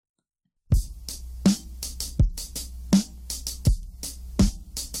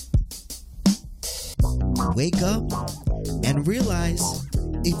wake up and realize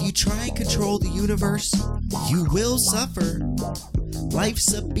if you try and control the universe, you will suffer.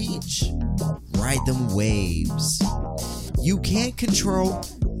 Life's a beach. Ride them waves. You can't control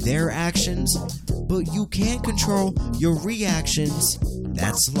their actions, but you can control your reactions.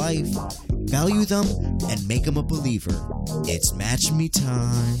 That's life. Value them and make them a believer. It's match me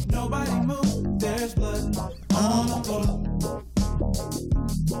time. Nobody move, there's blood on the floor.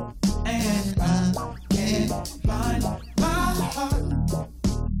 And I can't find my heart.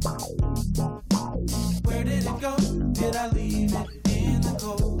 Where did it go? Did I leave it in the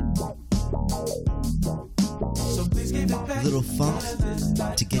cold? So please give it back. Little funk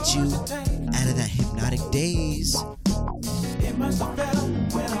to get you out of that hypnotic daze. It must have felt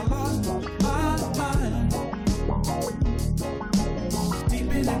when I lost my mind.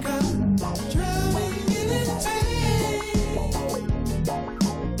 Deep in the cup, drowning in pain.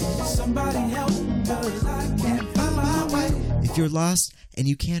 Somebody help, 'cause I can't find my way. If you're lost and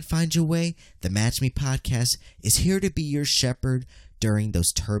you can't find your way, the Match Me podcast is here to be your shepherd during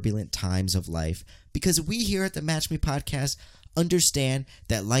those turbulent times of life. Because we here at the Match Me podcast understand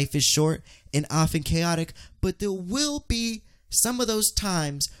that life is short and often chaotic, but there will be some of those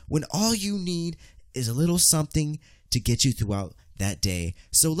times when all you need is a little something to get you throughout that day.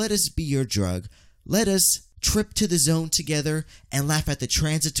 So let us be your drug. Let us trip to the zone together and laugh at the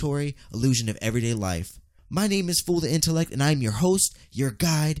transitory illusion of everyday life. My name is Fool the Intellect, and I'm your host, your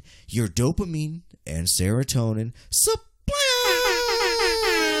guide, your dopamine and serotonin supplier.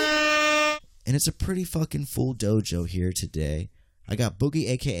 And it's a pretty fucking full dojo here today. I got Boogie,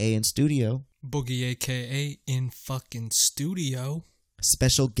 a.k.a. in studio. Boogie, a.k.a. in fucking studio.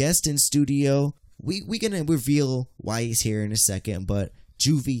 Special guest in studio. We gonna reveal why he's here in a second, but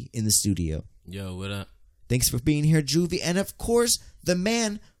Juvie in the studio. Yo, what up? Thanks for being here, Juvie. And of course, the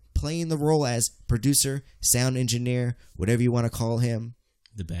man playing the role as producer, sound engineer, whatever you want to call him.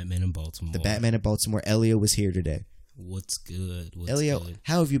 The Batman in Baltimore. The Batman in Baltimore. Elio was here today. What's good? Elio,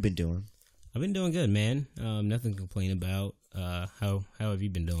 how have you been doing? I've been doing good, man. Nothing to complain about. How have you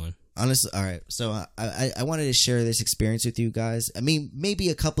been doing? Honestly, all right. So I wanted to share this experience with you guys. I mean, maybe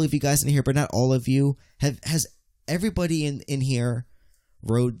a couple of you guys in here, but not all of you. Has everybody in here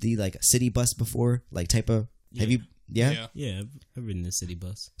rode the like city bus before? Like type of have you? Yeah. Yeah, I've ridden the city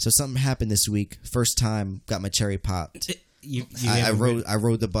bus. So something happened this week. First time, got my cherry popped. I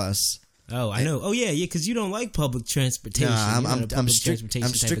rode the bus. Oh, I know. Oh, yeah, because you don't like public transportation. No, I'm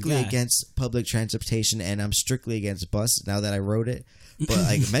strictly against public transportation, and I'm strictly against bus now that I rode it. But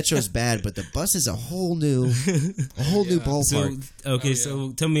like Metro's bad, but the bus is a whole new ballpark.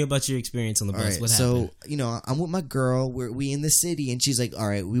 So tell me about your experience on the bus. Right, what happened? So I'm with my girl. We in the city, and she's like, "All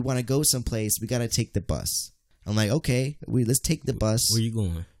right, we want to go someplace. We got to take the bus." I'm like, "Okay, let's take the bus." Where you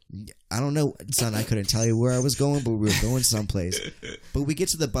going? I don't know, son. I couldn't tell you where I was going, but we were going someplace. But we get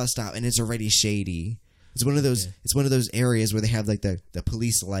to the bus stop, and it's already shady. It's one of those. Okay. It's one of those areas where they have like the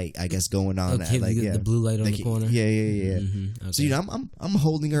police light, I guess, going on. Okay, the blue light on the corner. Yeah. Mm-hmm. Okay. So I'm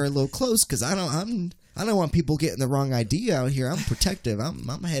holding her a little close because I don't want people getting the wrong idea out here. I'm protective. I'm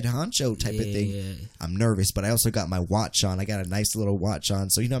a head honcho type of thing. Yeah. I'm nervous, but I also got my watch on. I got a nice little watch on,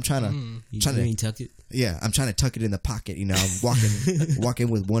 so I'm trying to tuck it. Yeah, I'm trying to tuck it in the pocket. I'm walking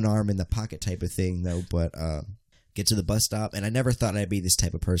with one arm in the pocket type of thing though. But get to the bus stop, and I never thought I'd be this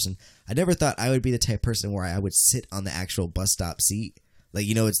type of person. I never thought I would be the type of person where I would sit on the actual bus stop seat. Like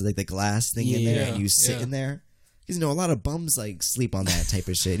it's like the glass thing in there, and you sit in there. Because a lot of bums like sleep on that type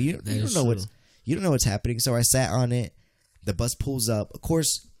of shit. You don't know what's happening. So I sat on it. The bus pulls up. Of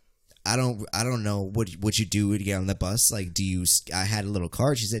course, I don't know what you do to get on the bus. Like, I had a little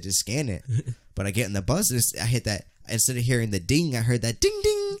card. She said just scan it. But I get in the bus and I hit that. Instead of hearing the ding, I heard that ding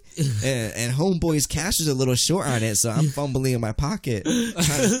ding. and homeboy's cash was a little short on it, so I'm fumbling in my pocket,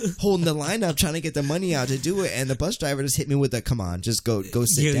 holding the line up, trying to get the money out to do it. And the bus driver just hit me with come on, just go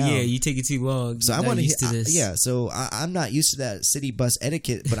sit down. Yeah, you take it too long. So I want to hit this. So I'm not used to that city bus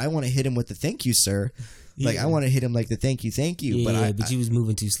etiquette, but I want to hit him with the thank you, sir. Like I want to hit him like the thank you. But you was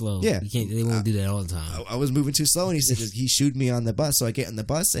moving too slow. Yeah, they won't do that all the time. I was moving too slow, and he shooed me on the bus. So I get on the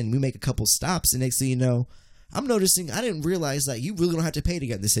bus, and we make a couple stops, and next thing you know, I'm noticing I didn't realize that you really don't have to pay to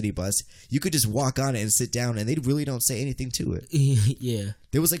get in the city bus. You could just walk on it and sit down, and they really don't say anything to it. Yeah,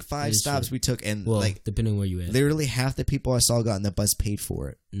 there was like 5 stops we took, and depending where you at, literally half the people I saw got on the bus paid for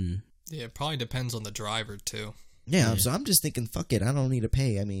it. Yeah, it probably depends on the driver too. Yeah, so I'm just thinking, fuck it, I don't need to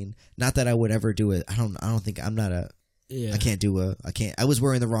pay. I mean, not that I would ever do it. I don't think I'm not a. Yeah. I can't. I was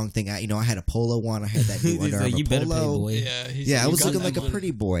wearing the wrong thing. I had a polo on. I had that new Under Armour polo. Boy. Yeah, I was looking like a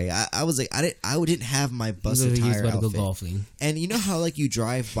pretty boy. I was like, I didn't have my bus attire outfit. Go golfing. And you know how like you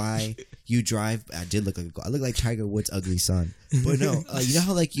drive by you drive. I did look like I look like Tiger Woods' ugly son. But no, you know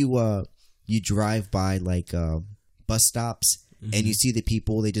how like you drive by like bus stops and you see the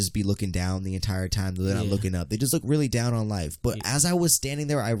people, they just be looking down the entire time. They're not looking up. They just look really down on life. But as I was standing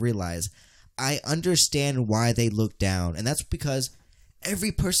there, I realized I understand why they look down, and that's because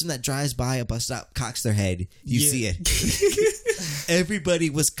every person that drives by a bus stop cocks their head. You see it. Everybody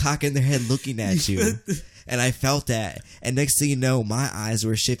was cocking their head looking at you. And I felt that. And next thing you know, my eyes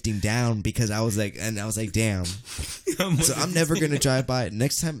were shifting down because I was like, damn. So I'm never going to drive by it.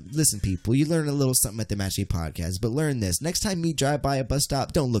 Next time, listen, people, you learn a little something at the Matchy Podcast, but learn this. Next time you drive by a bus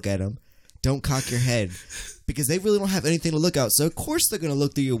stop, don't look at them. Don't cock your head. Because they really don't have anything to look out. So of course they're going to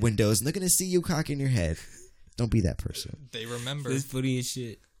look through your windows and they're going to see you cocking your head. Don't be that person. They remember. It's funny as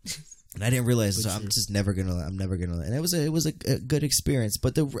shit. And I didn't realize, so I'm never gonna. And it was a good experience.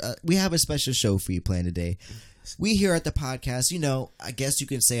 But we have a special show for you planned today. We here at the podcast, you know, I guess you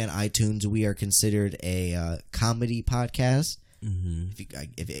can say on iTunes we are considered a comedy podcast.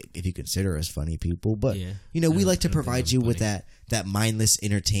 If you consider us funny people, but you know, we like to provide you with that mindless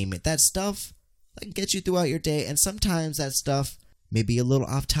entertainment, that stuff that can get you throughout your day, and sometimes that stuff may be a little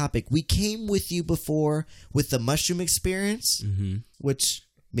off topic. We came with you before with the mushroom experience, which.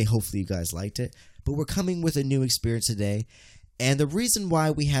 Hopefully you guys liked it. But we're coming with a new experience today. And the reason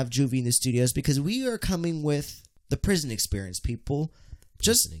why we have Juvie in the studio is because we are coming with the prison experience, people.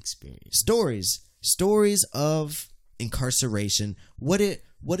 Just stories. Stories of incarceration. What it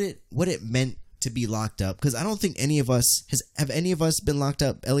meant to be locked up. Because I don't think any of us have any of us been locked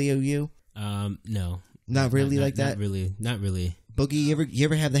up, Lou? No. Not really like that? Not really. Boogie, you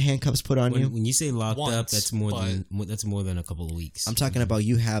ever have the handcuffs put on you? When you say locked Once, up, that's more than a couple of weeks. I'm talking about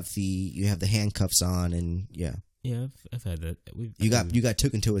you have the handcuffs on, and Yeah, I've had that. You got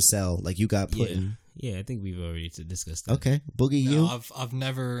took into a cell, like you got put in. Yeah, I think we've already discussed that. Okay, Boogie, you? I've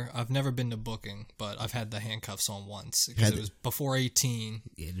never been to booking, but I've had the handcuffs on once because it was before 18.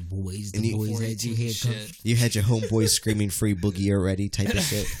 Yeah, the boys had you handcuffed. You had your homeboys screaming "Free Boogie" already, type of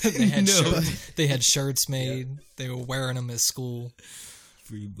shit. They had shirts made. They were wearing them at school.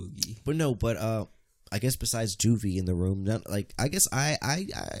 Free Boogie. But I guess besides Juvie in the room, I guess I've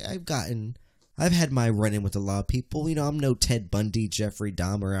had my run-in with a lot of people. You know, I'm no Ted Bundy, Jeffrey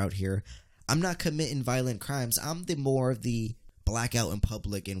Dahmer out here. I'm not committing violent crimes. I'm more of the blackout in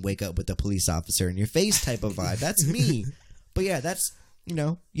public and wake up with a police officer in your face type of vibe. That's me. But yeah, that's, you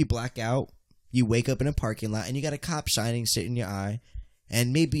know, you black out, you wake up in a parking lot, and you got a cop shining shit in your eye,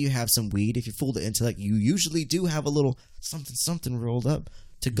 and maybe you have some weed. If you're full of intellect, you usually do have a little something rolled up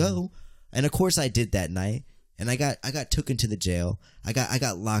to go. And of course I did that night, and I got took into the jail. I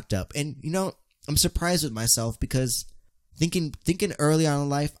got locked up. And, you know, I'm surprised with myself because thinking early on in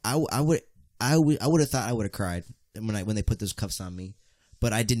life, I would have thought I would have cried when they put those cuffs on me,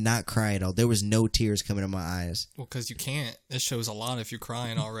 but I did not cry at all. There was no tears coming to my eyes. Well, because you can't. It shows a lot if you're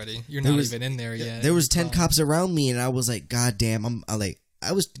crying already. You're not even in there yet. There was 10 cops around me, and I was like, God damn!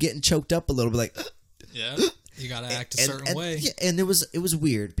 I was getting choked up a little bit, like. Yeah, you gotta act a certain way. Yeah, and it was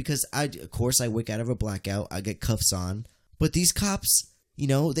weird because of course I wake out of a blackout. I get cuffs on, but these cops. You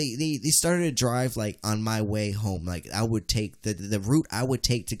know, they started to drive like on my way home. Like I would take the route I would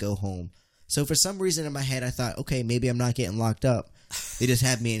take to go home. So for some reason in my head, I thought, okay, maybe I'm not getting locked up. They just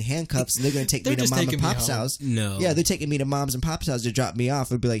have me in handcuffs, and they're going to take me to mom and pop's house. No. Yeah, they're taking me to mom's and pop's house to drop me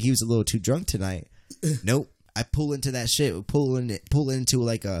off. It'd be like, he was a little too drunk tonight. Nope. I pull into that shit, pull into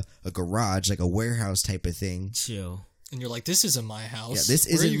like a garage, like a warehouse type of thing. Chill. And you're like, this isn't my house. Yeah, this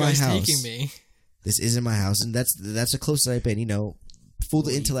isn't my house. Where are you guys taking me? This isn't my house, and that's the closest I've been, you know. Fool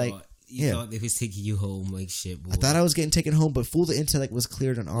the intellect. You thought they was taking you home like shit, boy. I thought I was getting taken home, but fool the intellect was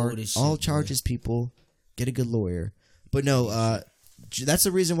cleared on all charges, people. Get a good lawyer. But no, that's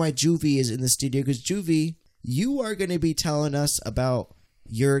the reason why Juvie is in the studio, because Juvie, you are going to be telling us about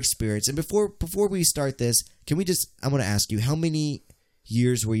your experience. And before we start this, I'm going to ask you, how many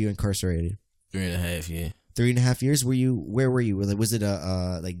years were you incarcerated? 3.5 years. 3.5 years? Where were you? Was it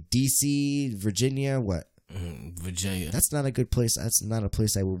like DC, Virginia, what? Virginia. That's not a good place. That's not a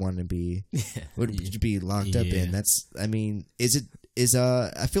place I would want to be. Would be locked up in. I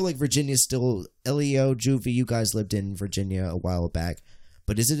feel like Virginia's still Leo, Juvie. You guys lived in Virginia a while back,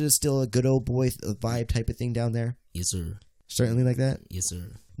 but is it still a good old boy vibe type of thing down there? Yes, sir. Certainly like that. Yes,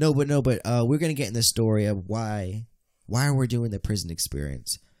 sir. No, but we're gonna get in the story of why we're doing the prison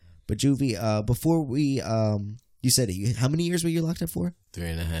experience. But Juvie, before we you said it. How many years were you locked up for?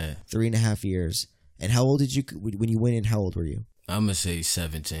 3.5. 3.5 years. And how old did you when you went in? How old were you? I'm gonna say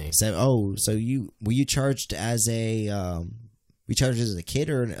 17. So were you charged as a charged as a kid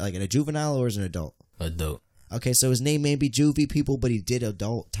or like a juvenile or as an adult? Adult. Okay, so his name may be Juvie, people, but he did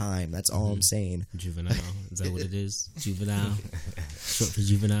adult time. That's all I'm saying. Juvenile. Is that what it is? Juvenile. Short for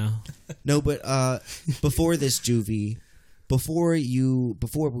juvenile. No, but before this, Juvie, because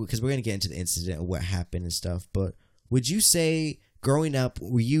we're gonna get into the incident and what happened and stuff. But would you say growing up,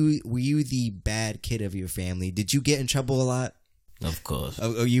 were you the bad kid of your family? Did you get in trouble a lot? Of course.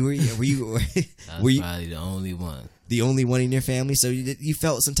 Oh, you were you I was probably the only one. the only one in your family? So you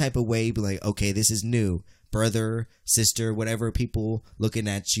felt some type of way, be like, okay, this is new. Brother, sister, whatever, people looking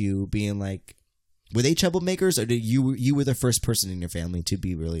at you, being like, were they troublemakers, or did you were the first person in your family to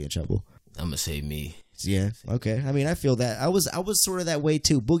be really in trouble? I'm gonna say me. Yeah, okay. I mean, I feel that. I was sort of that way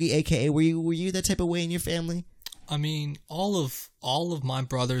too. Boogie, aka, were you that type of way in your family? I mean, all of my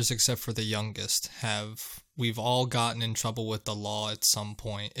brothers except for the youngest we've all gotten in trouble with the law at some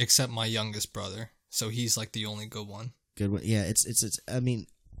point, except my youngest brother. So he's like the only good one. Good one. Yeah, it's. I mean,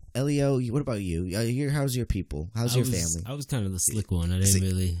 Elio, what about you? How's your people? How's your family? I was kind of the slick one. I didn't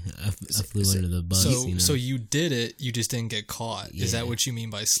really. I flew under the bus. So so you did it. You just didn't get caught. Yeah. Is that what you mean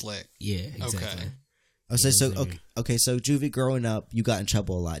by slick? Yeah, exactly. Okay. Oh, so okay. So Juvie, growing up, you got in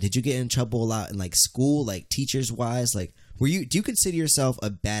trouble a lot. Did you get in trouble a lot in like school, like teachers wise? Like, do you consider yourself a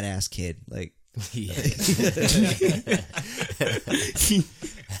badass kid? Like, Yeah.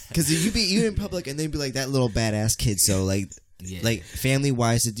 because you in public and they'd be like that little badass kid. So like, Yeah. like family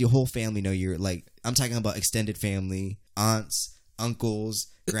wise, did your whole family know you're like? I'm talking about extended family, aunts, uncles,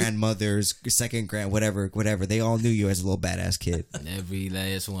 grandmothers, second whatever. They all knew you as a little badass kid. Every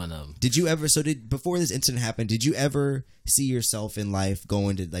last one of them. Did you ever? So before this incident happened, did you ever see yourself in life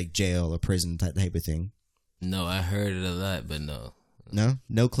going to like jail or prison type of thing? No, I heard it a lot, but no.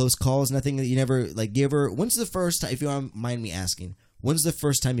 No close calls, nothing. You never like. You ever? When's the first time? If you don't mind me asking, when's the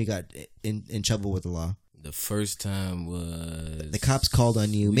first time you got in trouble with the law? The first time was The cops called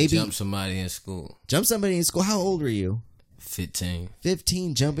on you. we Maybe jumped somebody in school. jump somebody in school. How old were you? 15.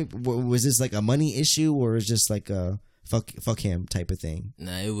 15. Jumping. Was this like a money issue or was just like a fuck him type of thing?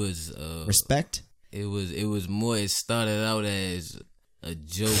 Nah, it was Respect. It was more. It started out as a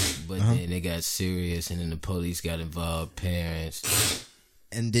joke, but then it got serious, and then the police got involved. Parents.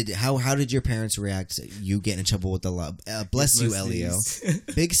 And how did your parents react to you getting in trouble with the law? Bless you, Elio.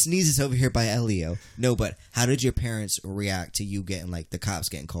 Big sneezes over here by Elio. No, but how did your parents react to you getting like the cops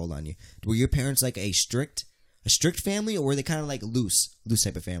getting called on you? Were your parents like a strict family, or were they kind of like loose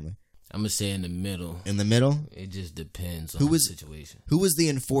type of family? I'm gonna say in the middle. In the middle. It just depends Who on was- the situation. Who was the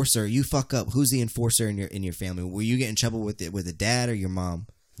enforcer? You fuck up. Who's the enforcer in your family? Were you getting in trouble with a dad or your mom?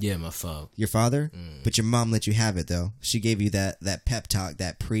 Yeah, my fault. Your father? But your mom let you have it though. She gave you that pep talk,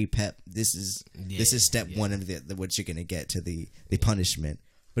 that pre-pep. This is step one of the what you're gonna get to the punishment.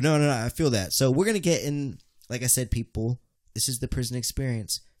 But no, I feel that. So we're gonna get in. Like I said, people, this is the prison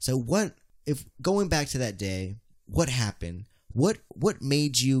experience. So what if going back to that day? What happened? What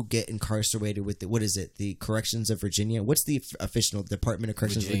made you get incarcerated with what is it? The Corrections of Virginia? What's the official Department of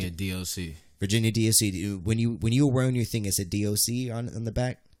Corrections? Virginia DOC. Virginia DOC. When you were wearing your thing, it said DOC on the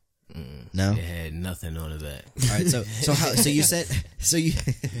back. No, It had nothing on the back. all right. So you said you.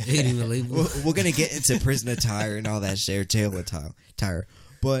 They didn't even label it. We're gonna get into prison attire and all that shit, jail attire.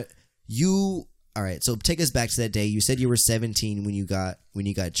 But you, all right. So take us back to that day. You said you were 17 when you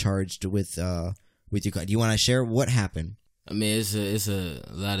got charged with your. Do you want to share what happened? I mean, it's a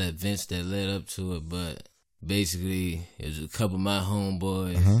lot of events that led up to it, but basically, it was a couple of my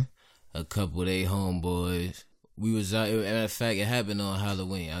homeboys, a couple of their homeboys. We was out. Matter of fact, it happened on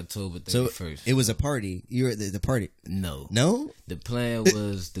Halloween, October 31st. So it was a party. You were at the party. No. The plan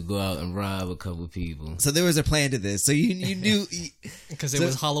was to go out and rob a couple of people. So there was a plan to this. So you knew. Because it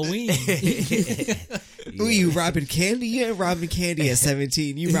was Halloween. Who you robbing candy? You ain't robbing candy at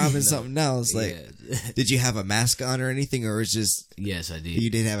 17. You robbing something else. Like, did you have a mask on or anything, or was just? Yes, I did. You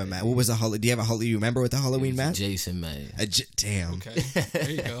didn't have a mask. What was the Do you have a Halloween? You remember what the Halloween mask? Jason, man. Damn. Okay, there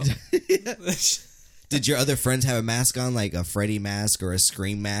you go. Did your other friends have a mask on, like a Freddy mask or a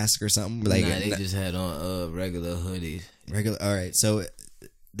Scream mask or something? Like Nah, they just had on regular hoodies. regular. All right. So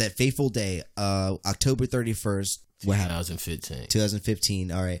that fateful day, October 31st, what happened? 2015.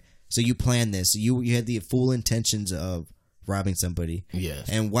 2015. All right. So you planned this. You had the full intentions of robbing somebody. Yes.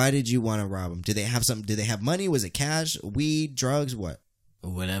 And why did you want to rob them? Did they have something? Did they have money? Was it cash, weed, drugs, what?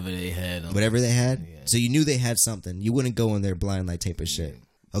 Whatever they had. Whatever they had. Yeah. So you knew they had something. You wouldn't go in there blind like type of shit.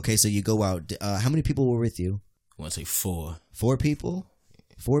 Okay. So you go out. How many people were with you? I want to say 4. 4 people?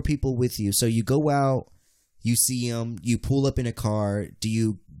 4 people with you. So you go out, you see them, you pull up in a car. Do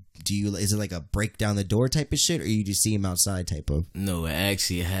you is it like a break down the door type of shit, or you just see him outside type of? No, it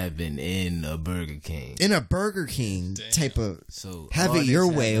actually happened in a Burger King. In a Burger King type of. So Have it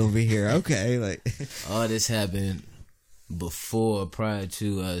your way over here, okay? Like all this happened prior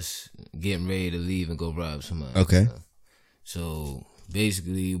to us getting ready to leave and go rob somebody. Okay. So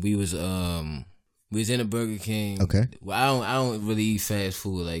basically, we was in a Burger King. Okay. Well, I don't really eat fast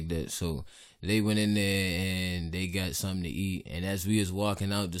food like that. So they went in there and they got something to eat. And as we was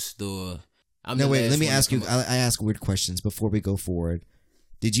walking out the store, no, wait. Let me ask you. I ask weird questions before we go forward.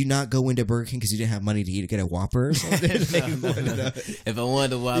 Did you not go into Burger King because you didn't have money to eat, get a Whopper or something? No. If I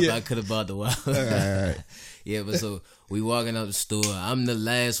wanted a Whopper, I could have bought the Whopper. All right. Yeah, but so we walking out the store. I'm the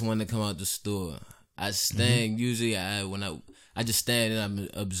last one to come out the store. I stand usually. I just stand and I'm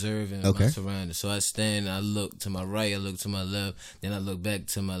observing my surroundings. So I stand and I look to my right, I look to my left, then I look back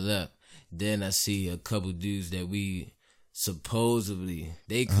to my left. Then I see a couple dudes that we supposedly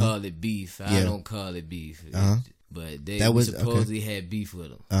they call it beef. I don't call it beef, but they supposedly had beef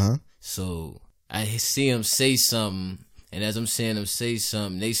with them. So I see them say something, and as I'm seeing them say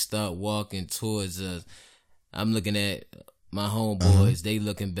something, they start walking towards us. I'm looking at my homeboys, they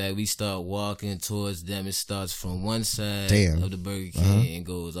looking back. We start walking towards them. It starts from one side of the Burger King and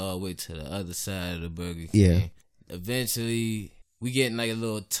goes all the way to the other side of the Burger King. Yeah. Eventually, we getting like a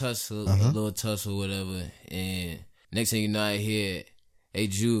little tussle, whatever. And next thing you know, I hear, "Hey,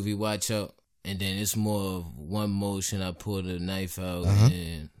 Juvie, watch out." And then it's more of one motion. I pull the knife out,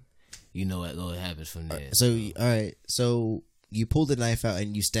 and you know what happens from there. So, all right. So you pulled the knife out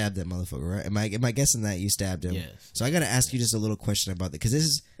and you stabbed that motherfucker, right? Am I guessing that you stabbed him? Yes. So I gotta ask you just a little question about that, because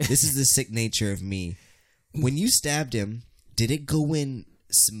this is the sick nature of me. When you stabbed him, did it go in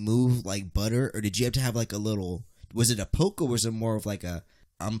smooth like butter, or did you have to have like a little? Was it a poke, or was it more of like a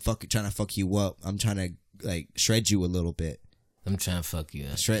I'm trying to fuck you up? I'm trying to like shred you a little bit. I'm trying to fuck you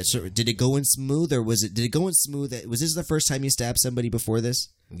up. Shred. So did it go in smooth, or did it go in smooth? Was this the first time you stabbed somebody before this?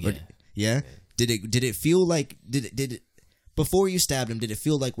 Yeah. Or, yeah. Did it feel like did it before you stabbed him? Did it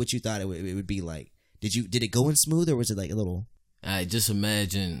feel like what you thought it would be like? Did it go in smooth, or was it like a little? I just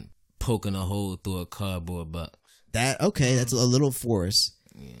imagine poking a hole through a cardboard box. That's a little force.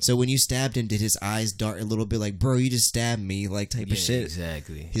 Yeah. So when you stabbed him, did his eyes dart a little bit like, bro, you just stabbed me, like type of shit?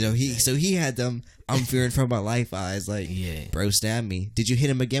 Exactly. You know, he had them I'm fearing for my life eyes, like, bro, stab me. Did you hit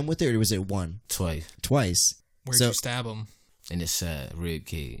him again with it, or was it one? Twice. Where'd you stab him? In the side, rib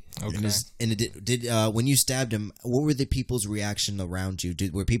cage. Okay. And did when you stabbed him, what were the people's reaction around you?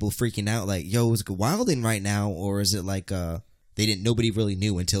 Were people freaking out like, yo, it's wilding right now, or is it like nobody really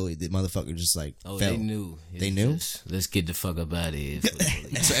knew until the motherfucker just like fell? They knew. They knew? Let's get the fuck up out of here.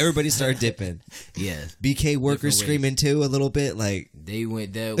 So everybody started dipping. Yeah. BK workers screaming too a little bit, like they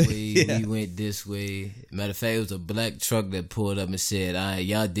went that way, we went this way. Matter of fact, it was a black truck that pulled up and said, "All right,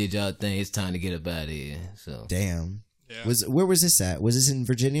 y'all did y'all thing. It's time to get up out of here." So damn. Yeah. Where was this at? Was this in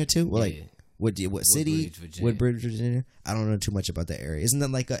Virginia too? Well, like what city? Woodbridge, Virginia. I don't know too much about that area. Isn't that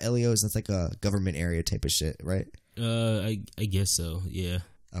like a LEOs? That's like a government area type of shit, right? I guess so. Yeah.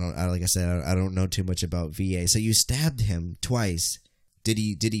 Like I said, I don't know too much about VA. So you stabbed him twice. Did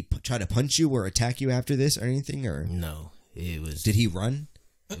he try to punch you or attack you after this or anything, or no? It was. Did he run?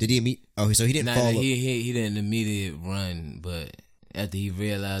 Did he so he didn't fall. He didn't immediately run, but after he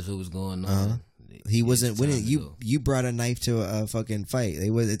realized what was going on. He wasn't winning. You brought a knife to a fucking fight.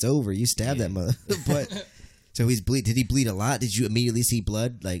 It's over. You stabbed that mother. But so he's bleed. Did he bleed a lot? Did you immediately see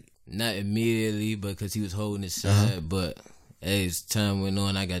blood? Like not immediately, because he was holding his side. But as time went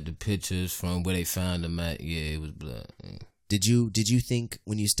on, I got the pictures from where they found him at. Yeah, it was blood. Yeah. Did you think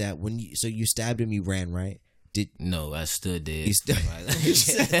when you stabbed him, you ran, right? No, I stood there. You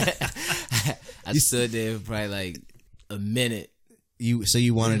I stood there for probably like a minute.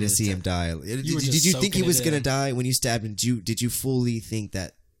 You wanted to see him die. Did you think he was gonna die when you stabbed him? Did you fully think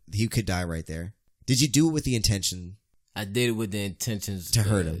that he could die right there? Did you do it with the intention? I did it with the intentions to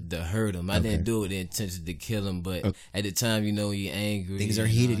hurt him. I didn't do it with the intention to kill him, but at the time, you're angry. Things are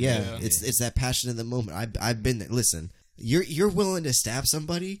heated. Yeah. It's that passion in the moment. I've been there. Listen, you're willing to stab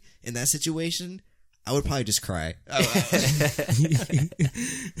somebody in that situation. I would probably just cry. I'd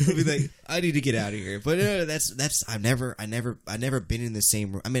be like, I need to get out of here. But that's I've never been in the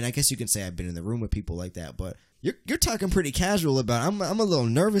same room. I mean, I guess you can say I've been in the room with people like that, but you're talking pretty casual about it. I'm a little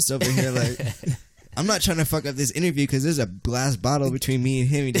nervous over here. Like, I'm not trying to fuck up this interview because there's a glass bottle between me and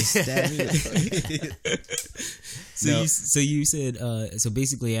him. He just stabbed me. So you said so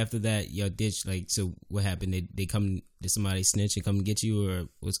basically after that y'all ditched, like, so what happened? They come, did somebody snitch and come and get you, or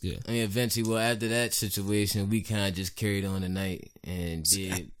what's good? I mean, eventually, well, after that situation, we kind of just carried on the night and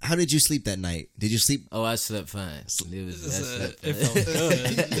did. How did you sleep that night? Did you sleep? Oh, I slept fine. I slept It fine. felt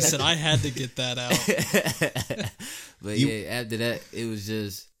good. I said I had to get that out. But yeah, after that, it was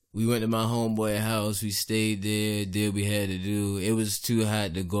just, we went to my homeboy house. We stayed there, did what we had to do. It was too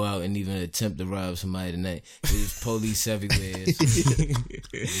hot to go out and even attempt to rob somebody tonight. It was police everywhere.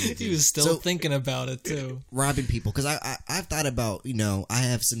 He was still thinking about it too. Robbing people, because I've thought about, I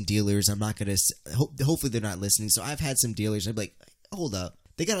have some dealers. I'm not gonna hopefully they're not listening, so I've had some dealers. I'm like, hold up,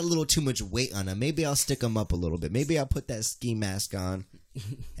 they got a little too much weight on them. Maybe I'll stick them up a little bit. Maybe I'll put that ski mask on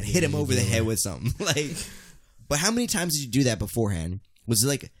and hit him over the head with something. Like, but how many times did you do that beforehand? Was it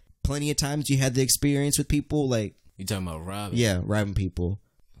like plenty of times you had the experience with people? Like, You talking about robbing? yeah, robbing people.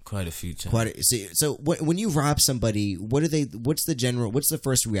 Quite a few times. So when you rob somebody, what's the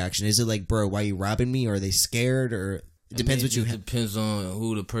first reaction? Is it like, bro, why are you robbing me? Or are they scared? Or it depends what you have. Depends on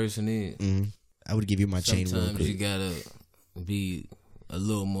who the person is. Mm-hmm. I would give you my chain real Sometimes quick. you gotta be a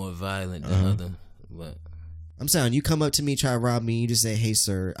little more violent than other. But I'm saying, you come up to me, try to rob me, you just say, hey,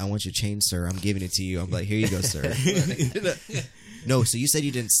 sir, I want your chain, sir. I'm giving it to you. I'm like, here you go, sir. No, so you said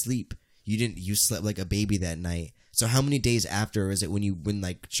you didn't sleep. You slept like a baby that night. So how many days after is it when you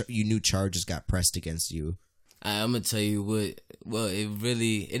knew charges got pressed against you? I'm gonna tell you what. Well, it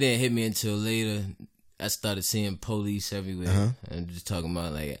didn't hit me until later. I started seeing police everywhere. I'm just talking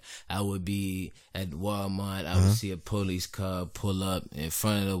about, like, I would be at Walmart. I would see a police car pull up in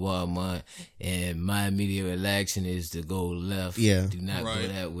front of the Walmart, and my immediate reaction is to go left. Yeah. Do not go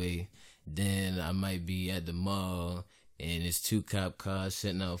that way. Then I might be at the mall, and it's 2 cop cars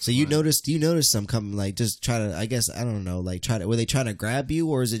sitting out front. So you noticed some coming, like, just try to, I guess, I don't know, like, were they trying to grab you,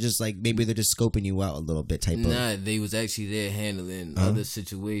 or is it just like maybe they're just scoping you out a little bit type of? Nah, they was actually there handling other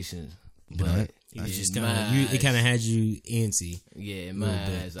situations. But It was just it kind of had you antsy. Yeah, in my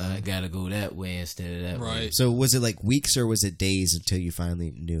eyes, I gotta go that way instead of that way. Right. So was it like weeks or was it days until you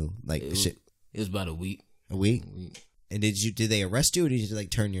finally knew? Like, It was about a week. a week? And did they arrest you, or did you like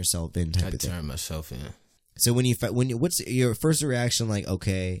turn yourself in type I of thing? turned myself in. So what's your first reaction? Like,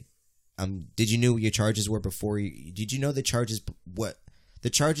 okay, did you know what your charges were before you? Did you know the charges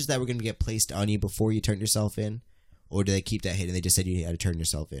that were going to get placed on you before you turned yourself in, or did they keep that hidden? They just said you had to turn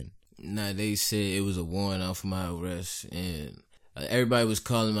yourself in. Nah, they said it was a warrant out for my arrest, and everybody was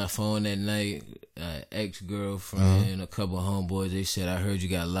calling my phone that night. Ex-girlfriend and a couple of homeboys. They said, I heard you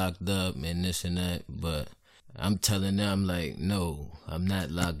got locked up and this and that, but I'm telling them, like, no, I'm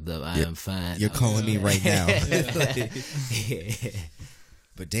not locked up. I am fine. You're calling me right now.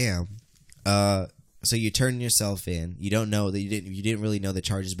 But damn. So you turned yourself in. You don't know that you didn't really know the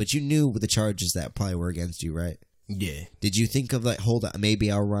charges, but you knew the charges that probably were against you, right? Yeah. Did you think of, like, hold on, maybe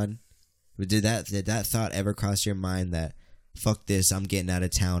I'll run? Did that thought ever cross your mind that, fuck this, I'm getting out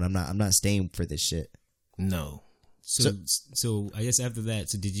of town. I'm not staying for this shit? No. So I guess after that,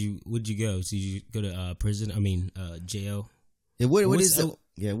 so where'd you go? So you go to prison? I mean, jail? Yeah, what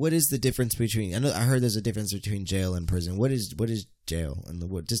is the difference between? I heard there's a difference between jail and prison. What is jail,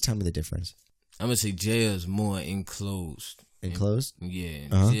 and just tell me the difference. I'm gonna say jail is more enclosed. Enclosed? Yeah.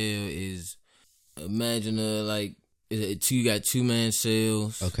 Uh-huh. Jail is, imagine you got 2-man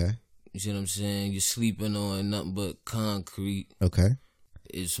cells. Okay. You see what I'm saying? You're sleeping on nothing but concrete. Okay.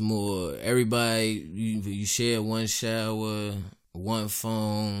 It's more, everybody, you share one shower, one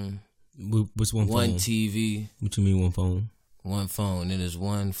phone. What's one phone? One TV. What you mean one phone? One phone. Then there's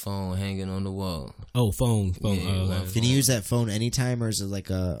one phone hanging on the wall. Oh, phone. Yeah, okay. one Can you use that phone anytime, or is it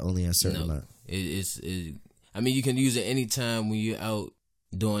like only a certain No. amount? I mean, you can use it anytime when you're out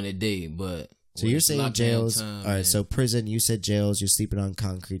during the day, but... So you're saying lockdown jails? time, All right. So prison. You said jails. You're sleeping on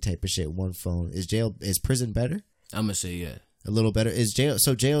concrete type of shit. One phone. Is prison better? I'm gonna say yeah. A little better. Is jail?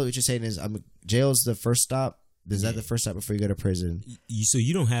 So jail. What you're saying is, jail is the first stop. Is that the first stop before you go to prison? So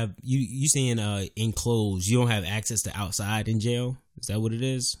you don't have you saying enclosed? You don't have access to outside in jail? Is that what it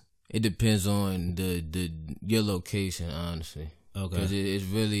is? It depends on your location, honestly. Okay. Because it's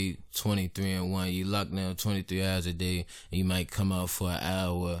really 23-1. You lock down 23 hours a day, and you might come out for an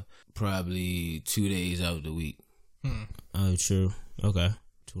hour, probably 2 days out of the week. Oh, true. Okay.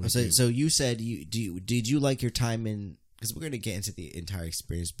 So you said did you like your time in? Because we're gonna get into the entire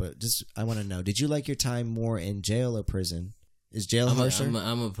experience, but just I want to know: did you like your time more in jail or prison? Is jail harsher? I'm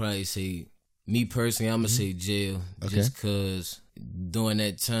gonna probably say, me personally, I'm gonna say jail, Okay. just because during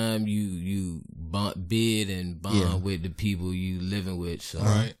that time you bid and bond with the people you living with. So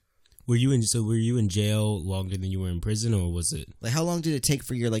Right. Were you in jail longer than you were in prison, or was it? Like, how long did it take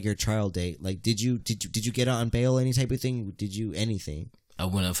for your trial date? Like, did you get out on bail, any type of thing? Did you anything? I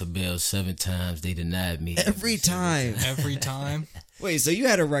went up for bail 7 times. They denied me Every time. Every time. Wait, so you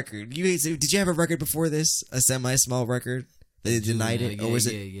had a record? Did you have a record before this? A semi-small record? They denied it, or was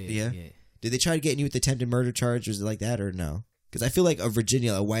it? Yeah. Did they try to get you with the attempted murder charge? Was it like that, or no? Because I feel like a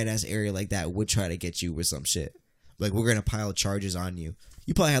Virginia, a white ass area like that, would try to get you with some shit. Like, we're gonna pile charges on you.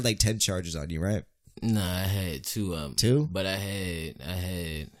 You probably had like 10 charges on you, right? Nah, I had 2. 2? But I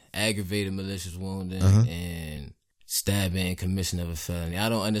had aggravated malicious wounding and stabbing and commission of a felony. I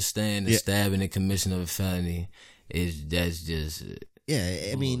don't understand the stabbing and commission of a felony. That's just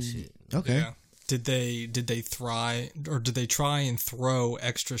I mean, bullshit. okay. Yeah. Did they try and throw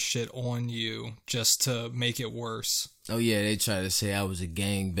extra shit on you just to make it worse? Oh yeah, they tried to say I was a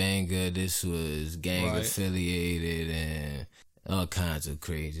gangbanger. This was gang affiliated and all kinds of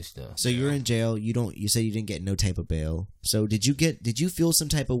crazy stuff. So you're in jail. You said you didn't get no type of bail. So did you feel some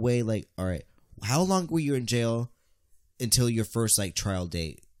type of way? Like, all right, how long were you in jail until your first like trial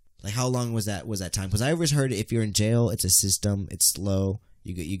date? Like, how long was that time? Because I always heard if you're in jail, it's a system. It's slow.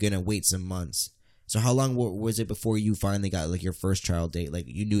 You're gonna wait some months. So how long was it before you finally got like your first trial date? Like,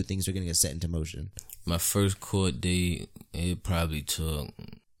 you knew things were gonna get set into motion. My first court date, it probably took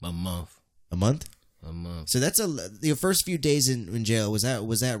a month. A month. A month. So that's your first few days in jail. Was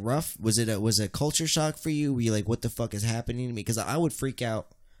that rough? Was it a culture shock for you? Were you like, what the fuck is happening to me? Because I would freak out.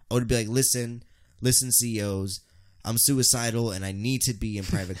 I would be like, listen, CEOs, I'm suicidal and I need to be in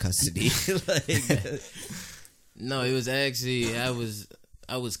private custody. No, it was actually I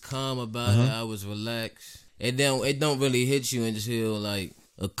was calm about it. I was relaxed. It don't really hit you until like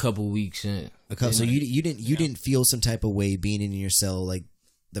a couple weeks in. So you didn't feel some type of way being in your cell like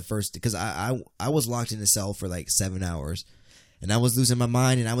the first, because I was locked in a cell for like 7 hours, and I was losing my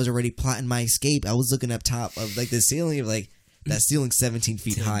mind, and I was already plotting my escape. I was looking up top of like the ceiling of like that ceiling 17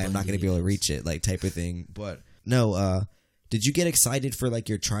 feet high. I'm not gonna be able to reach it, like type of thing. But no, did you get excited for like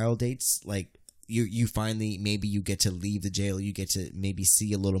your trial dates? Like you finally, maybe you get to leave the jail, you get to maybe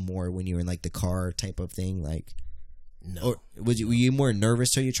see a little more when you're in like the car type of thing, like. No. Or were you more nervous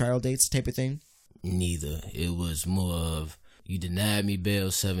to your trial dates type of thing? Neither. It was more of, you denied me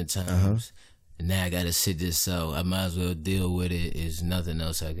bail 7 times, and now I gotta sit this out. I might as well deal with it. There's nothing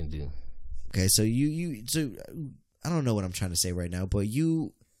else I can do. Okay, so so I don't know what I'm trying to say right now, but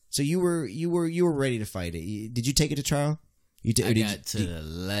you were ready to fight it. Did you take it to trial? I got to the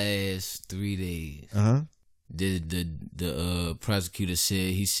last 3 days. The prosecutor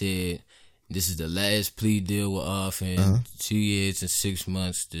said this is the last plea deal we're offering. 2 years and 6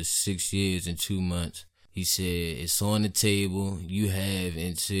 months to 6 years and 2 months. He said it's on the table. You have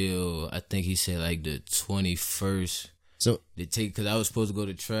until, I think he said like the 21st. So they take, because I was supposed to go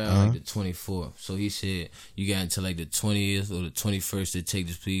to trial like the 24th. So he said you got until like the 20th or the 21st to take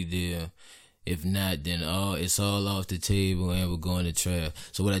this plea deal. If not, then it's all off the table and we're going to trial.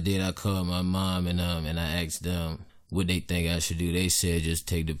 So what I did, I called my mom and I asked them what they think I should do. They said just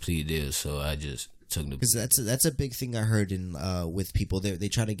take the plea deal. So I just took the plea. Because that's a big thing I heard in with people. They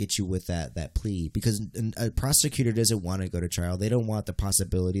try to get you with that plea because a prosecutor doesn't want to go to trial. They don't want the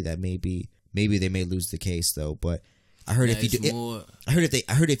possibility that maybe they may lose the case though. But I heard if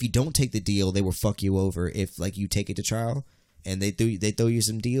you don't take the deal, they will fuck you over. If like you take it to trial and they throw you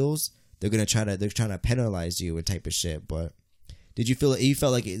some deals, they're trying to penalize you and type of shit. But did you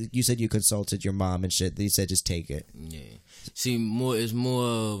felt like you said you consulted your mom and shit? They said just take it. Yeah. See, it's more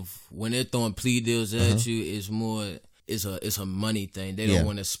of when they're throwing plea deals at you. It's more. It's a money thing. They don't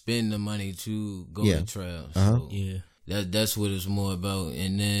want to spend the money to go to trial. So that's what it's more about.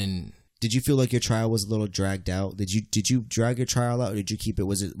 And then, did you feel like your trial was a little dragged out? Did you drag your trial out, or did you keep it?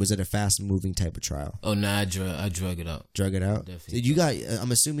 Was it a fast moving type of trial? Oh no, I drug it out. Drug it out. Definitely. Did you got?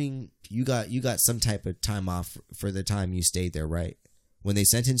 I'm assuming you got some type of time off for the time you stayed there, right? When they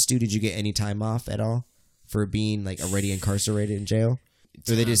sentenced you, did you get any time off at all for being like already incarcerated in jail?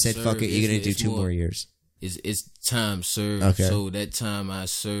 Or they just said, "Fuck it, you're gonna do 2 more years." It's time served. Okay. So that time I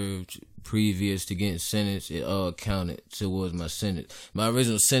served previous to getting sentenced, it all counted towards my sentence. My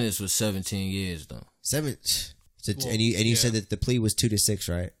original sentence was 17 years though. 7. So, and you said that the plea was 2 to 6,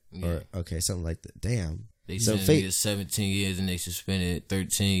 right? Yeah. Or okay, something like that. Damn. They sentenced me to 17 years and they suspended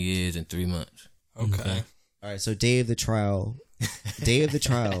 13 years and 3 months. Okay. All right. So day of the trial,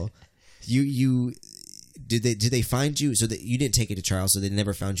 you did they find you? So that you didn't take it to trial, so they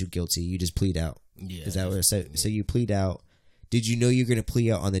never found you guilty. You just plead out. Yeah. Is that what it said? So you plead out. Did you know you were going to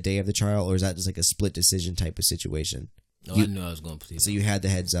plea out on the day of the trial, or is that just like a split decision type of situation? No, I knew I was going to plead out. So you had the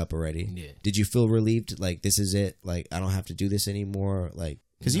heads up already. Yeah. Did you feel relieved? Like, this is it? Like, I don't have to do this anymore? Like,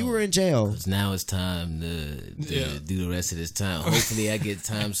 Because you were in jail. 'Cause now it's time to do the rest of this time. Hopefully, I get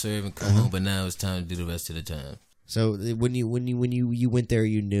time served and come Uh-huh. home. But now it's time to do the rest of the time. So when you went there,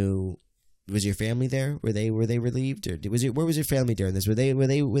 you knew. Was your family there? Were they relieved, or where was your family during this? Were they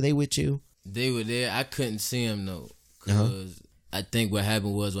with you? They were there. I couldn't see them though, Uh-huh. because I think what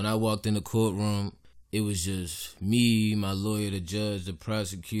happened was when I walked in the courtroom, it was just me, my lawyer, the judge, the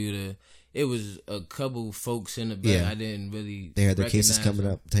prosecutor. It was a couple folks in the back. Yeah. I didn't really. They had their cases recognize coming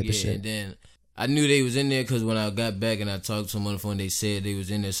them. up type of Yeah, shit. and then I knew they was in there because when I got back and I talked to them on the phone, they said they was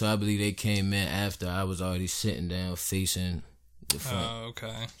in there. So I believe they came in after I was already sitting down facing the front. Oh,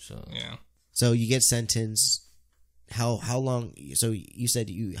 okay. So Yeah. So you get sentenced. How long? So you said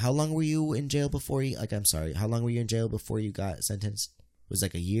how long were you in jail before you? Like, I'm sorry. How long were you in jail before you got sentenced? Was it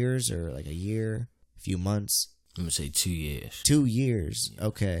like a years or like a year, a few months? I'm gonna say 2 years. 2 years.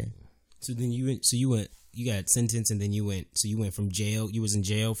 Okay. So then you got sentenced, and then you went from jail. You was in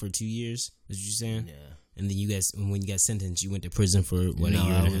jail for 2 years. Is what you saying? Yeah. And then when you got sentenced, you went to prison for what, No, a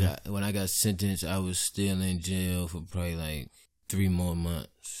year and a half? when I got sentenced, I was still in jail for probably like 3 more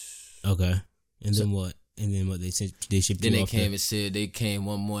months. Okay. And then what? And then what? They shipped Then you they off came and said they came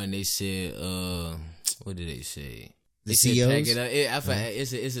one more and they said, what did they say? The They said pack COs? it up. I forgot,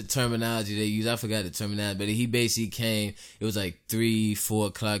 it's a terminology they use. I forgot the terminology, but he basically came. It was like 3-4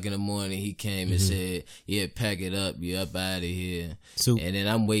 o'clock in the morning. He came and said, "Yeah, pack it up. You're up out of here." So And then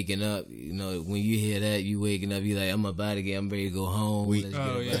I'm waking up. You know, when you hear that, you waking up. You like, I'm about to get. I'm ready to go home. Let's get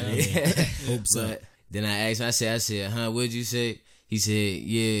Oh, up yeah. out of here. Hopes up. But then I asked him. I said, huh? What'd you say? He said,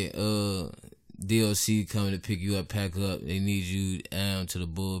 yeah. DLC coming to pick you up. Pack up. They need you down to the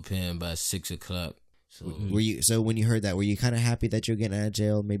bullpen by 6 o'clock. So So when you heard that, were you kind of happy that you're getting out of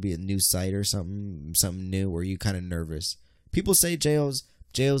jail? Maybe a new site or something new? Or were you kind of nervous? People say jail's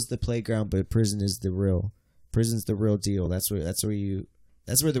the playground, but prison's the real deal. That's where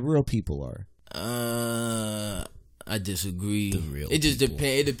the real people are. I disagree. The real it just people.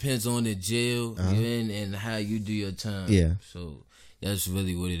 depends. It depends on the jail you're in and how you do your time. Yeah. So that's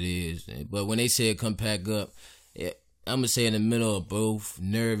really what it is. But when they say come pack up, I'm gonna say in the middle of both,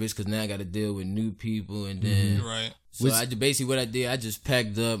 nervous because now I got to deal with new people, and then Right. so basically what I did, I just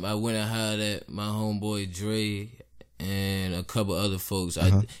packed up. I went and hollered at my homeboy Dre and a couple other folks.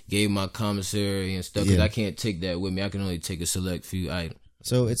 I gave my commissary and stuff because Yeah. I can't take that with me. I can only take a select few items.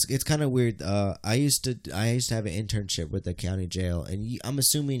 So it's kind of weird. I used to have an internship with the county jail, and I'm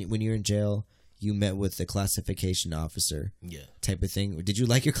assuming when you're in jail, you met with the classification officer Yeah. type of thing. Did you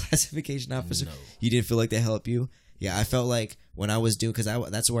like your classification officer? No. You didn't feel like they helped you? Yeah, I felt like when I was doing, because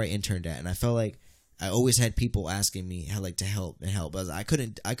that's where I interned at, and I felt like I always had people asking me how to help. I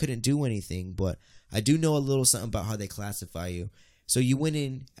couldn't do anything, but I do know a little something about how they classify you. So you went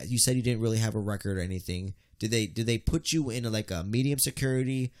in. You said you didn't really have a record or anything. Did they put you in like a medium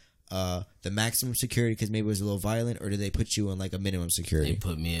security, the maximum security because maybe it was a little violent, or did they put you in like a minimum They security?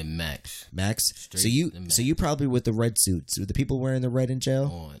 put me in max Max. Straight So you to max. probably with the red suits. Were the people wearing the red in jail?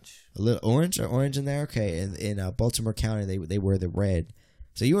 orange. A little orange in there. Okay, and in Baltimore County they wear the red.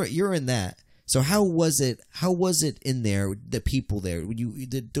 So you're in that. So how was it? How was it in there? The people there.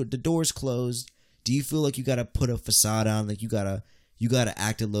 The doors closed. Do you feel like you got to put a facade on? Like you gotta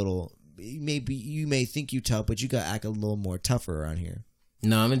act a little. Maybe you may think you tough, but you gotta act a little more tougher around here.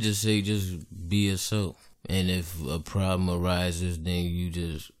 No, I'm gonna just say just be yourself. And if a problem arises, then you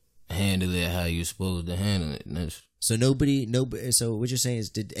just handle it how you're supposed to handle it. And that's So nobody. So what you're saying is,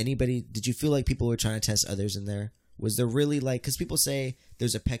 did you feel like people were trying to test others in there? Was there really because people say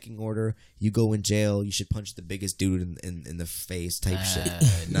there's a pecking order. You go in jail, you should punch the biggest dude in the face type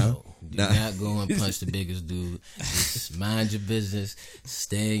shit. no. Do No. not go and punch the biggest dude. Just mind your business,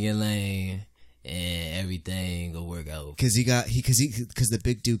 stay in your lane, and everything will work out. Because the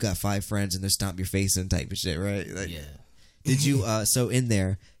big dude got 5 friends and they're stomp your face in type of shit, right? Like, Yeah. Did you so in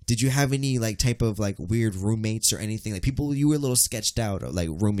there? Did you have any type of weird roommates or anything people you were a little sketched out of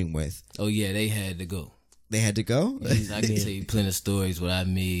rooming with? Oh yeah, they had to go. They had to go. I can tell you plenty of stories what I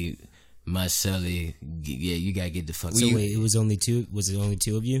made my celly. Yeah, you gotta get the fuck. So wait, it was only two? Was it only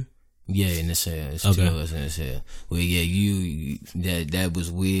two of you? Yeah, in the cell. It's Okay. 2 of us in the cell. Well, yeah, you that was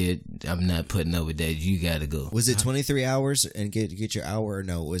weird. I'm not putting up with that. You gotta go. Was it 23 hours and get your hour? Or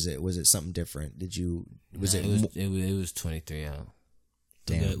no, was it something different? Did you was Nah, it? it was 23 hours.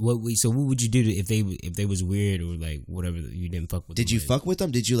 Damn. Okay. So what would you do if they was weird or whatever, you didn't fuck with them? Did you fuck with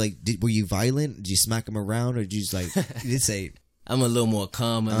them? Did you were you violent? Did you smack them around, or did you just you did say? I'm a little more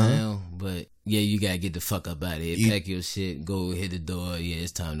calmer now, but yeah, you gotta get the fuck up out of here. You- Pack your shit, go hit the door. Yeah,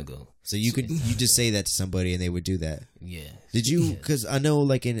 it's time to go. So you just say that to somebody and they would do that. Yeah. Did you? Yeah. Because I know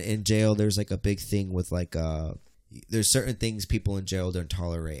in jail there's a big thing with there's certain things people in jail don't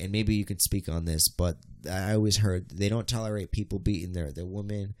tolerate, and maybe you can speak on this, but I always heard they don't tolerate people beating their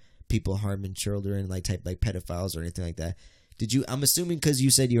women, people harming children, like pedophiles or anything like that. Did you? I'm assuming because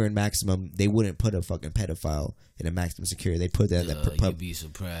you said you were in maximum, they wouldn't put a fucking pedophile in a maximum security. They put that in the You'd be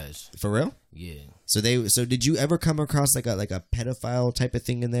surprised. For real? Yeah. So did you ever come across like a pedophile type of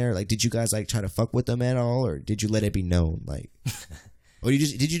thing in there? Like, did you guys like try to fuck with them at all, or did you let it be known? Like, or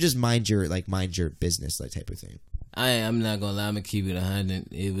did you just mind your business, like type of thing? I'm not gonna lie. I'm gonna keep it 100.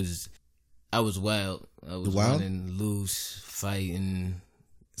 I was wild. I was running loose, fighting.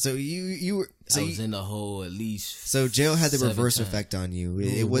 So you were. So I was in the hole at least. So jail had the 7 reverse times. effect on you.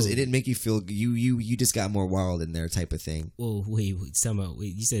 It didn't make you feel you just got more wild in there type of thing. Whoa, wait, you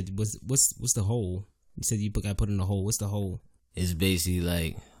said what's the hole? You said you got put in the hole. What's the hole? It's basically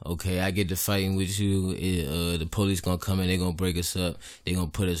like, okay, I get to fighting with you. The police gonna come in. They gonna break us up. They gonna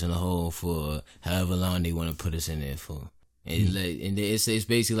put us in a hole for however long they want to put us in there for. And it's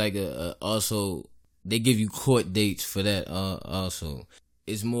basically like also they give you court dates for that. Also,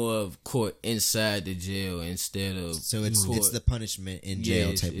 it's more of court inside the jail instead of it's the punishment in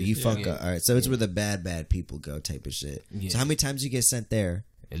jail type. You fuck up. All right, so it's where the bad people go type of shit. Yeah. So how many times you get sent there?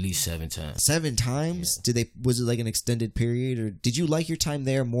 At least 7 times. 7 times? Yeah. Was it like an extended period, or did you like your time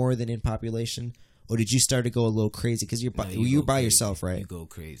there more than in population, or did you start to go a little crazy because you're by yourself, right? You go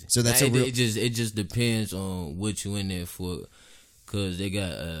crazy. So that's it just depends on what you in there for, because they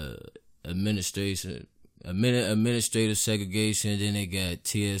got administrative segregation. Then they got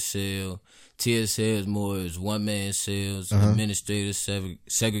TSL. TSL is one man cells. Administrative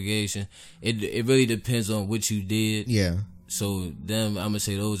segregation. It really depends on what you did. Yeah. So them, I'm gonna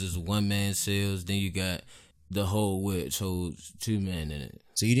say those is one man cells. Then you got the whole which holds 2 men in it.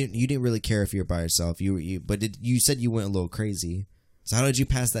 So you didn't really care if you were by yourself. But you said you went a little crazy. So how did you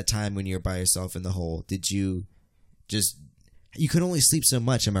pass that time when you were by yourself in the hole? Did you you could only sleep so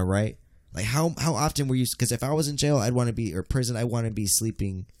much? Am I right? Like how often were you? Because if I was in jail, prison, I want to be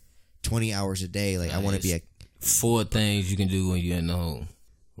sleeping 20 hours a day. Like I want to be 4 things you can do when you're in the hole: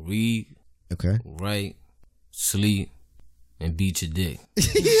 read, write, sleep, and beat your dick.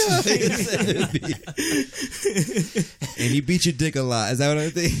 And you beat your dick a lot. Is that what I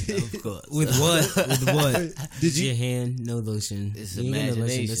think? Of course. With what? Did you? Your hand, no lotion. It's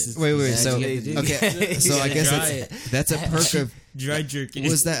imagination. Wait. So okay. So I guess that's a perk of dry jerking.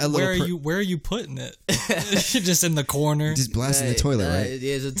 Was that a little? Where are you putting it? Just in the corner. Just blasting the toilet, right?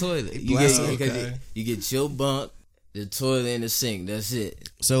 There's a toilet. You get your bunk, the toilet, and the sink. That's it.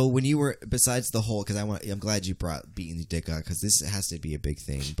 So when you were besides the hole, because I'm glad you brought beating the dick out, because this has to be a big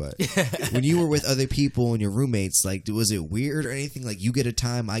thing. But when you were with other people and your roommates, like, was it weird or anything? Like, you get a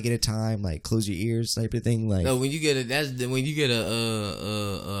time, I get a time, like close your ears type of thing. Like, no, when you get a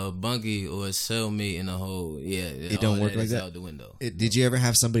bunkie or a cellmate in a hole, it don't work like that. Out the window. Did you ever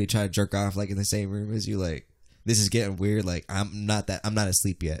have somebody try to jerk off like in the same room as you? Like, this is getting weird. Like, I'm not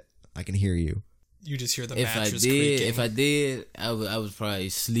asleep yet. I can hear you. You just hear the mattress creaking. If I did, I was probably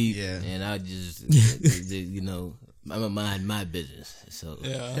asleep, and I just, I'm gonna mind my business. So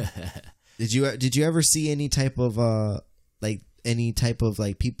yeah. Did you ever see any type of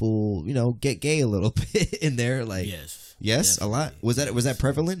people get gay a little bit in there? Like yes, a lot. Was that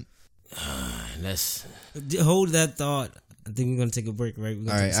prevalent? Let's hold that thought. I think we're gonna take a break, right? All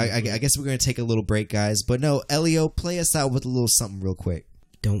right, I guess we're gonna take a little break, guys. But no, Elio, play us out with a little something real quick.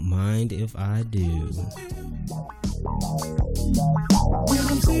 Don't mind if I do. When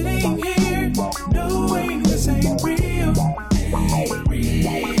I'm sitting here, knowing this ain't real. Why in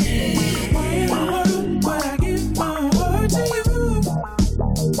the world would I give my heart to you?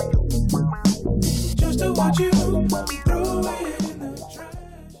 Just to watch you